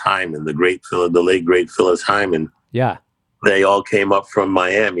Phyllis Hyman, the late great Phyllis Hyman. Yeah. They all came up from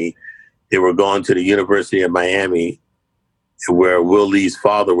Miami. They were going to the University of Miami, where Will Lee's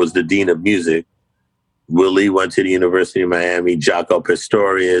father was the dean of music. Will Lee went to the University of Miami, Jaco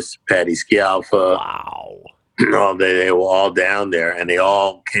Pastorius, Patty Scialfa. Wow. they were all down there, and they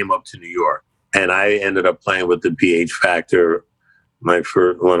all came up to New York. And I ended up playing with the PH Factor.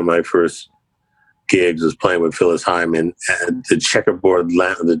 One of my first gigs was playing with Phyllis Hyman at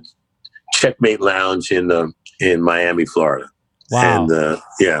the Checkmate Lounge in Miami, Florida. Wow.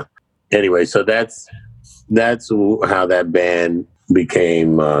 And anyway, so that's how that band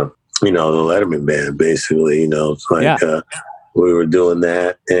became, the Letterman band, basically. It's like we were doing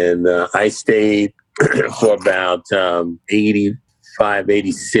that. And I stayed for about 85,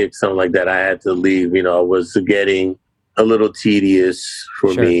 86, something like that. I had to leave. It was getting a little tedious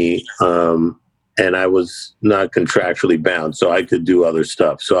for me. And I was not contractually bound, so I could do other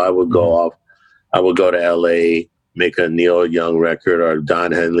stuff. So I would go off. I would go to LA, make a Neil Young record or a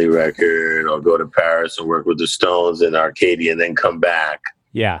Don Henley record, or go to Paris and work with the Stones and Arcadia, and then come back.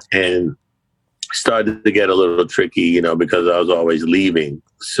 Yeah. And started to get a little tricky, because I was always leaving.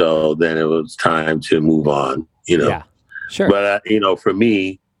 So then it was time to move on, Yeah, sure. But, for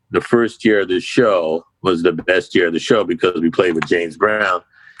me, the first year of the show was the best year of the show because we played with James Brown.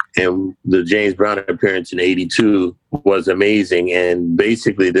 And the James Brown appearance in 82 was amazing. And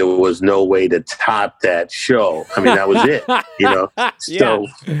basically there was no way to top that show. I mean, that was it, So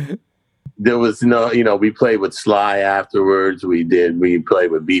there was no, we played with Sly afterwards. We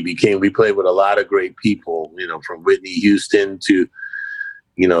played with B.B. King. We played with a lot of great people, from Whitney Houston to,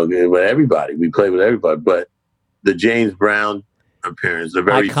 with everybody. We played with everybody. But the James Brown appearance, the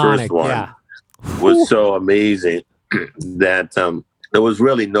very first one, was so amazing that there was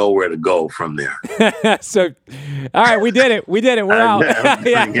really nowhere to go from there. So, all right, we did it. We're out.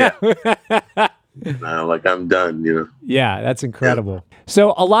 Like I'm done, Yeah, that's incredible. Yeah.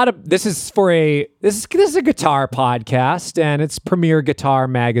 So this is a guitar podcast, and it's Premier Guitar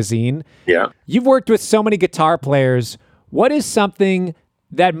Magazine. Yeah. You've worked with so many guitar players. What is something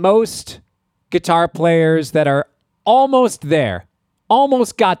that most guitar players that are almost there,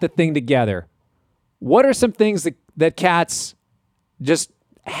 almost got the thing together? What are some things that cats just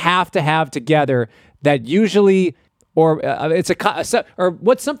have to have together that usually, or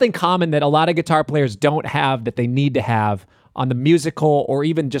what's something common that a lot of guitar players don't have that they need to have on the musical or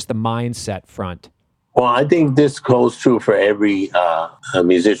even just the mindset front? Well, I think this goes true for every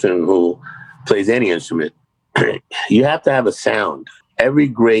musician who plays any instrument. You have to have a sound. Every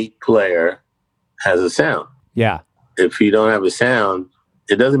great player has a sound. Yeah. If you don't have a sound,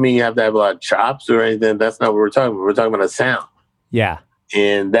 it doesn't mean you have to have a lot of chops or anything. That's not what we're talking about. We're talking about a sound. Yeah.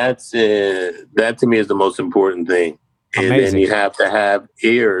 And that to me is the most important thing. And Amazing. Then you have to have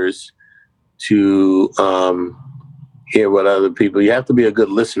ears to hear what other people, you have to be a good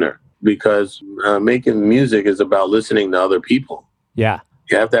listener because making music is about listening to other people. Yeah.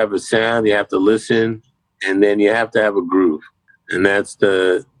 You have to have a sound, you have to listen, and then you have to have a groove. And that's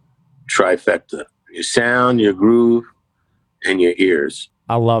the trifecta. Your sound, your groove, and your ears.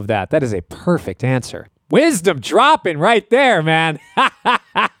 I love that. That is a perfect answer. Wisdom dropping right there, man.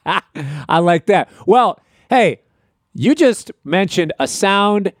 I like that. Well, hey, you just mentioned a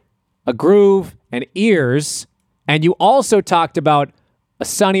sound, a groove, and ears, and you also talked about a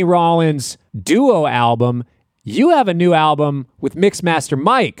Sonny Rollins duo album. You have a new album with Mixmaster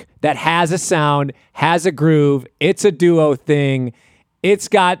Mike that has a sound, has a groove. It's a duo thing. It's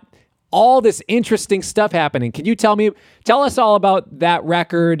got all this interesting stuff happening. Can you tell us all about that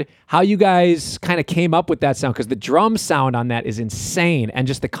record, how you guys kind of came up with that sound? Because the drum sound on that is insane, and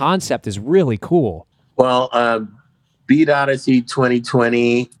just the concept is really cool. Well, Beat Odyssey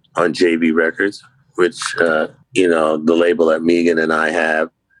 2020 on JV Records, which, the label that Megan and I have.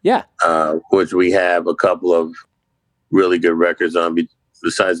 Yeah. Which we have a couple of really good records on.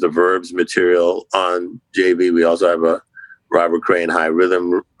 Besides the Verbs material on JV, we also have a Robert Cray and High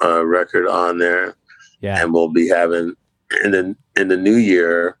Rhythm record on there. Yeah. And we'll be having, in the new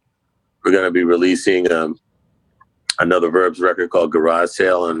year, we're going to be releasing another Verbs record called Garage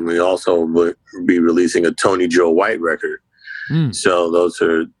Sale, and we also will be releasing a Tony Joe White record. So those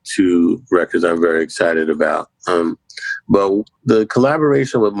are two records I'm very excited about. But the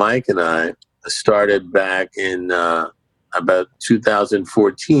collaboration with Mike and I started back in about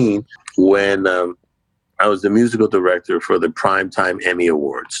 2014 when I was the musical director for the Primetime Emmy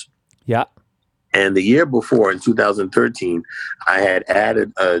Awards. Yeah. And the year before, in 2013, I had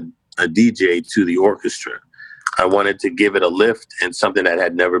added a DJ to the orchestra. I wanted to give it a lift and something that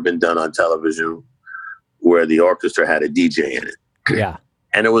had never been done on television where the orchestra had a DJ in it. Yeah.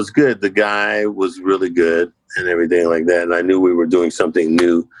 And it was good. The guy was really good and everything like that. And I knew we were doing something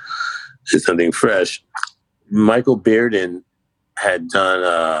new and something fresh. Michael Bearden had done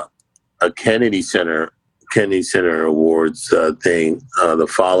a Kennedy Center Awards thing the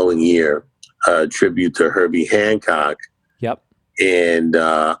following year a tribute to Herbie Hancock. Yep. And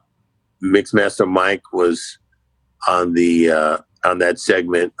Mixmaster Mike was on that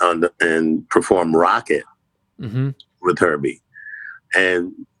segment and performed Rocket with Herbie.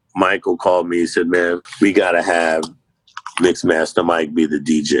 And Michael called me. He said, "Man, we got to have Mixmaster Mike be the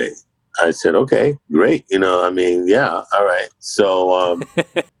DJ." I said, "Okay, great. Yeah, all right." So,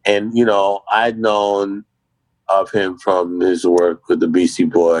 and I'd known of him from his work with the Beastie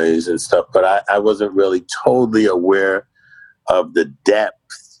Boys and stuff, but I wasn't really totally aware of the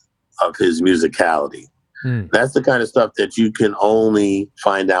depth of his musicality. That's the kind of stuff that you can only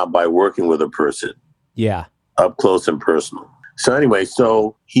find out by working with a person. Yeah. Up close and personal. So anyway,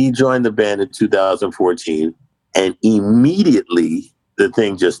 he joined the band in 2014, and immediately the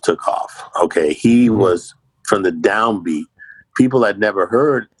thing just took off. Okay. He was, from the downbeat, people had never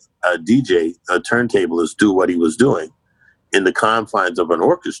heard a DJ, a turntablist, do what he was doing in the confines of an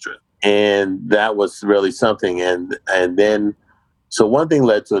orchestra. And that was really something. And then, so one thing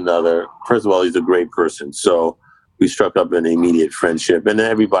led to another. First of all, he's a great person. So we struck up an immediate friendship, and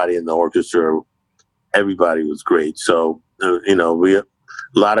everybody in the orchestra, everybody was great. So, we had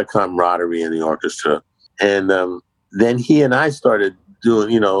a lot of camaraderie in the orchestra. And then he and I started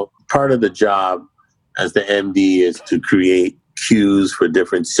doing, part of the job as the MD is to create cues for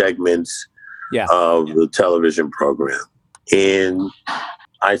different segments of the television program. And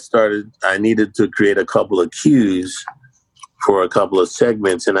I needed to create a couple of cues for a couple of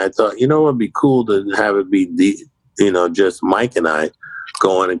segments. And I thought, it'd be cool to have it be just Mike and I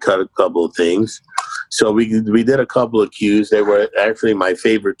go in and cut a couple of things. So we did a couple of cues. They were actually my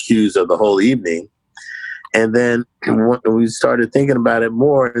favorite cues of the whole evening. And then we started thinking about it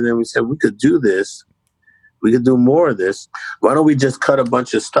more. And then we said, we could do this. We could do more of this. Why don't we just cut a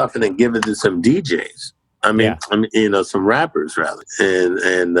bunch of stuff and then give it to some DJs? Some rappers rather,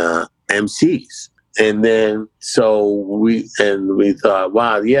 and MCs. And then we thought,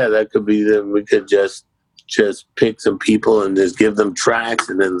 wow, yeah, that could be them. We could just pick some people and just give them tracks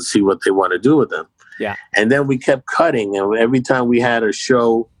and then see what they want to do with them. Yeah. And then we kept cutting, and every time we had a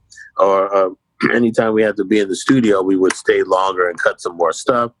show or anytime we had to be in the studio, we would stay longer and cut some more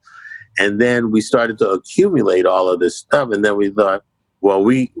stuff. And then we started to accumulate all of this stuff. And then we thought, well,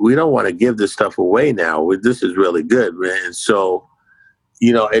 we don't want to give this stuff away now. This is really good, man. And so,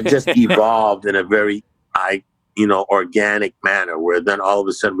 it just evolved in a very, organic manner, where then all of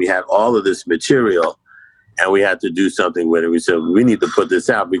a sudden we had all of this material and we had to do something with it. We said, we need to put this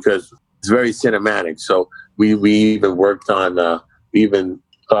out because it's very cinematic. So we even worked on, we even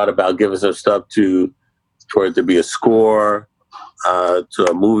thought about giving some stuff for it to be a score to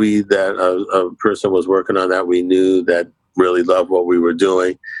a movie that a person was working on that we knew that really loved what we were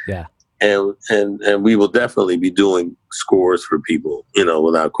doing. Yeah. And we will definitely be doing scores for people,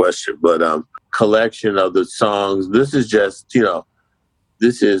 without question. But collection of the songs, this is just,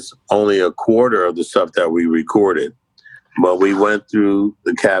 this is only a quarter of the stuff that we recorded. But we went through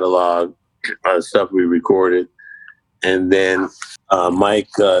the catalog, stuff we recorded, and then Mike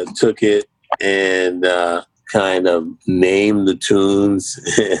took it and kind of named the tunes,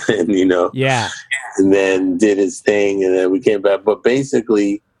 and and then did his thing, and then we came back. But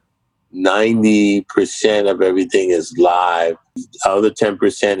basically, 90% of everything is live. The other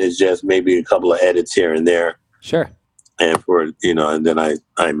 10% is just maybe a couple of edits here and there. Sure. And and then I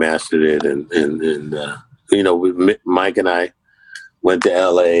mastered it, and Mike and I went to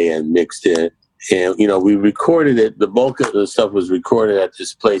LA and mixed it. And, we recorded it. The bulk of the stuff was recorded at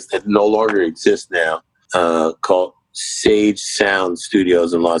this place that no longer exists now, called Sage Sound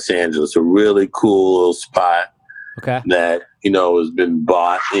Studios in Los Angeles. A really cool little spot. Okay. That, has been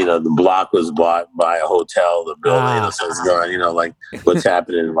bought. The block was bought by a hotel, the building. So it's going, like what's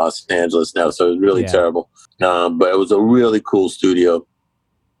happening in Los Angeles now. So it was really terrible. But it was a really cool studio.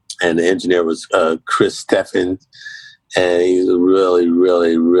 And the engineer was Chris Steffen. And he's a really,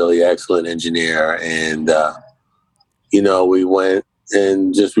 really, really excellent engineer. And, we went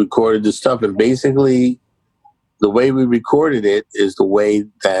and just recorded the stuff. And basically, the way we recorded it is the way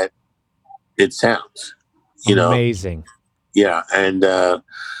that it sounds. Amazing. Yeah. And,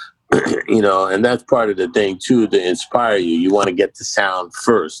 and that's part of the thing, too, to inspire you. You want to get the sound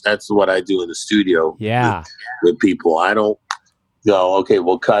first. That's what I do in the studio with people. I don't go, okay,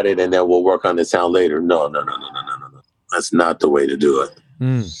 we'll cut it and then we'll work on the sound later. No. That's not the way to do it.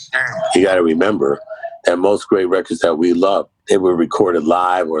 You got to remember that most great records that we love, they were recorded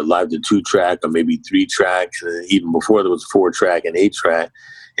live or live to 2-track or maybe 3 tracks. And even before there was 4-track and 8-track.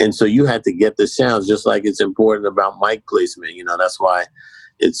 And so you had to get the sounds, just like it's important about mic placement. That's why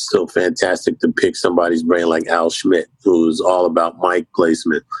it's so fantastic to pick somebody's brain like Al Schmidt, who's all about mic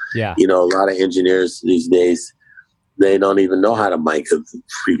placement. Yeah. You know, a lot of engineers these days, they don't even know how to mic a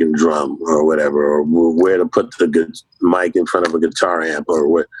freaking drum or whatever, or where to put the good mic in front of a guitar amp, or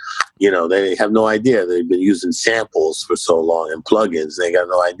what. You know, they have no idea. They've been using samples for so long and plugins. They got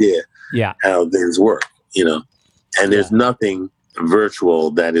no idea how things work, you know. And there's nothing virtual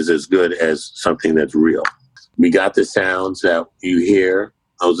that is as good as something that's real. We got the sounds that you hear.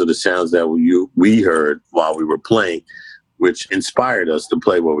 Those are the sounds that we heard while we were playing, which inspired us to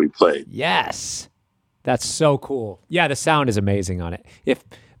play what we played. Yes. That's so cool. Yeah, the sound is amazing on it. If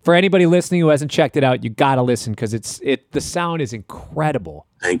for anybody listening who hasn't checked it out, you got to listen because the sound is incredible.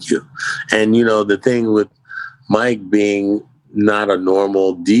 Thank you. And you know, the thing with Mike being not a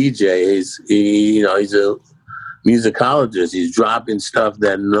normal DJ, he's a musicologist. He's dropping stuff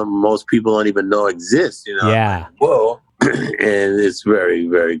that most people don't even know exists. You know, yeah. Like, whoa. And it's very,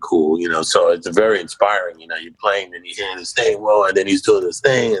 very cool, you know. So it's very inspiring. You know, you're playing and you hear this thing, whoa, and then he's doing this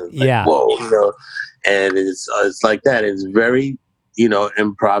thing, and like, whoa, you know. And it's like that. It's very, you know,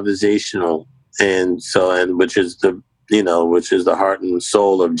 improvisational, and which is the heart and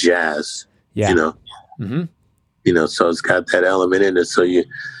soul of jazz. Yeah. You know, you know. So it's got that element in it. So you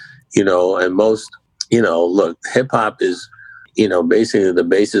know, and most, you know, look, hip hop is, you know, basically the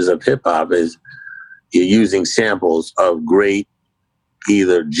basis of hip hop is you're using samples of great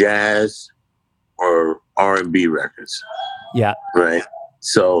either jazz or R&B records. Yeah. Right.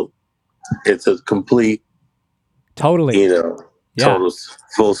 So it's a complete, totally, you know, total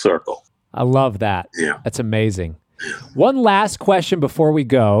full circle. I love that. Yeah. That's amazing. One last question before we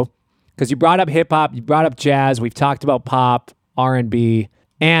go, because you brought up hip hop, you brought up jazz, we've talked about pop, R&B,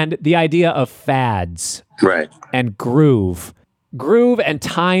 and the idea of fads. Right. And groove and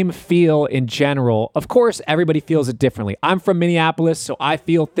time feel in general. Of course, everybody feels it differently. I'm from Minneapolis, so I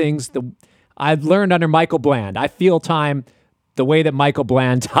feel things I've learned under Michael Bland. I feel time the way that Michael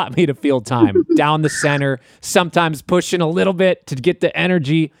Bland taught me to feel time. Down the center, sometimes pushing a little bit to get the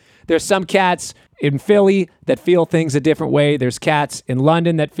energy. There's some cats in Philly that feel things a different way. There's cats in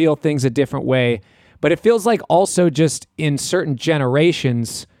London that feel things a different way. But it feels like also just in certain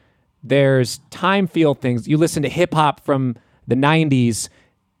generations, there's time feel things. You listen to hip hop from the 90s,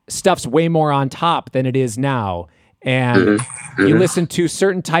 stuff's way more on top than it is now. And you listen to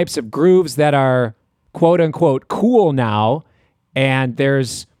certain types of grooves that are quote unquote cool now. And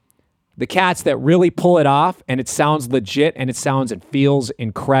there's the cats that really pull it off and it sounds legit and it sounds and feels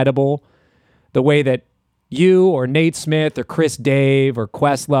incredible. The way that you or Nate Smith or Chris Dave or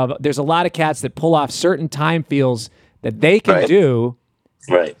Questlove, there's a lot of cats that pull off certain time feels that they can do.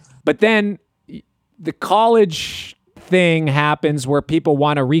 Right. But then the college thing happens where people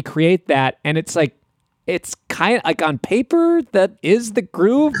want to recreate that, and it's like, it's kind of like on paper that is the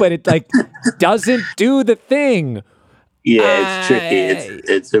groove, but it like doesn't do the thing. Yeah, it's tricky.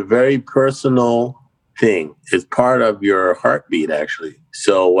 It's a very personal thing. It's part of your heartbeat, actually.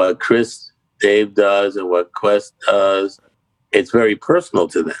 So what Chris Dave does and what Quest does, it's very personal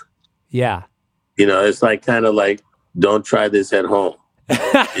to them. Yeah. You know, it's like kind of like, don't try this at home.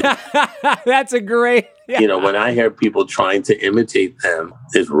 That's a great. Yeah. You know, when I hear people trying to imitate them,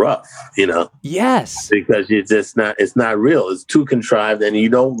 it's rough, you know? Yes. Because it's not real. It's too contrived, and you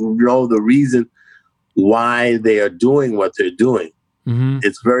don't know the reason why they are doing what they're doing. Mm-hmm.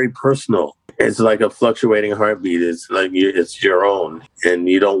 It's very personal. It's like a fluctuating heartbeat. It's like it's your own, and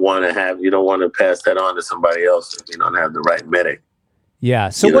you don't want to pass that on to somebody else if you don't have the right medic. Yeah.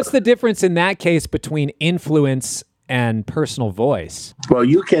 So what's the difference in that case between influence and personal voice? Well,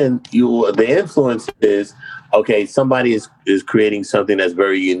 the influence is, okay, somebody is creating something that's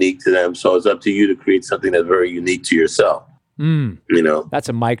very unique to them. So it's up to you to create something that's very unique to yourself. You know, that's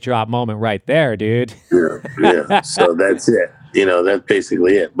a mic drop moment right there, dude. Yeah. So that's it. You know, that's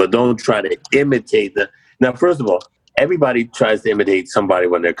basically it. But don't try to imitate them. Now, first of all, everybody tries to imitate somebody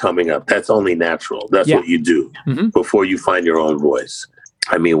when they're coming up. That's only natural. That's what you do before you find your own voice.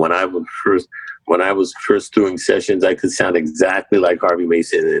 I mean, when I was first doing sessions, I could sound exactly like Harvey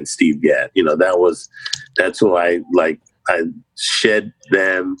Mason and Steve Gadd. You know, that's who I shed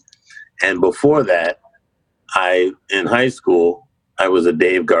them. And before that, in high school, I was a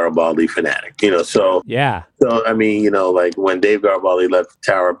Dave Garibaldi fanatic, you know, so I mean, you know, like when Dave Garibaldi left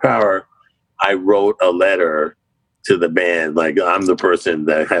Tower of Power, I wrote a letter to the band, like, I'm the person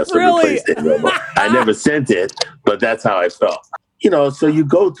that has to replace Dave Garibaldi. I never sent it, but that's how I felt. You know, so you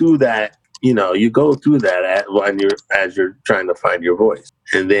go through that as you're trying to find your voice.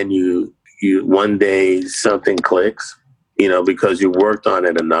 And then you one day something clicks because you worked on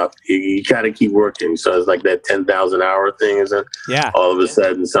it enough. You got to keep working. So it's like that 10,000 hour thing, isn't it? Yeah. All of a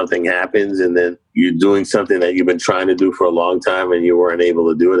sudden something happens and then you're doing something that you've been trying to do for a long time and you weren't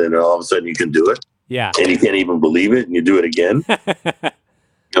able to do it. And all of a sudden you can do it. Yeah. And you can't even believe it and you do it again.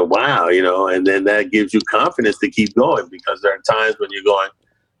 Wow. And then that gives you confidence to keep going, because there are times when you're going,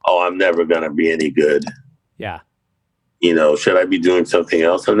 oh, I'm never going to be any good. Yeah. Should I be doing something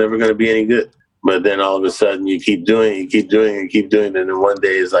else? I'm never going to be any good. But then all of a sudden you keep doing it. And then one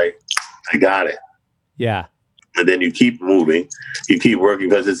day it's like, I got it. Yeah. And then you keep moving, you keep working,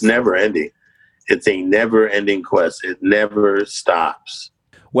 because it's never ending. It's a never ending quest. It never stops.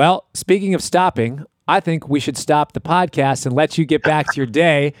 Well, speaking of stopping, I think we should stop the podcast and let you get back to your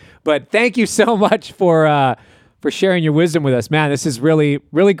day. But thank you so much for sharing your wisdom with us, man. This is really,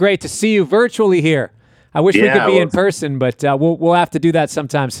 really great to see you virtually here. I wish we could be in person, but we'll have to do that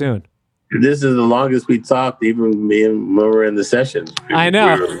sometime soon. This is the longest we talked, even when we were in the session. I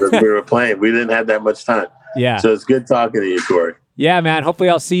know. We were playing. We didn't have that much time. Yeah. So it's good talking to you, Corey. Yeah, man. Hopefully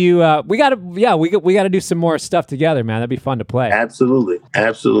I'll see you. We got to do some more stuff together, man. That'd be fun to play. Absolutely.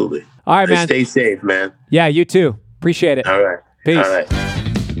 All right, man. Stay safe, man. Yeah, you too. Appreciate it. All right. Peace. All right.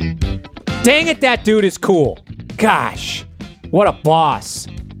 Dang it, that dude is cool. Gosh, what a boss.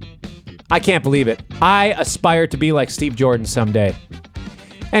 I can't believe it. I aspire to be like Steve Jordan someday.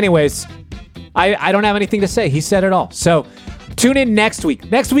 Anyways, I don't have anything to say. He said it all. So tune in next week.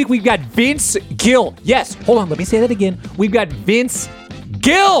 Next week, we've got Vince Gill. Yes, hold on. Let me say that again. We've got Vince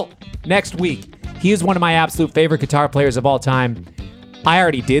Gill next week. He is one of my absolute favorite guitar players of all time. I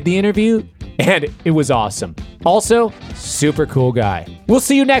already did the interview, and it was awesome. Also, super cool guy. We'll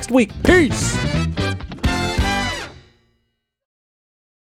see you next week. Peace.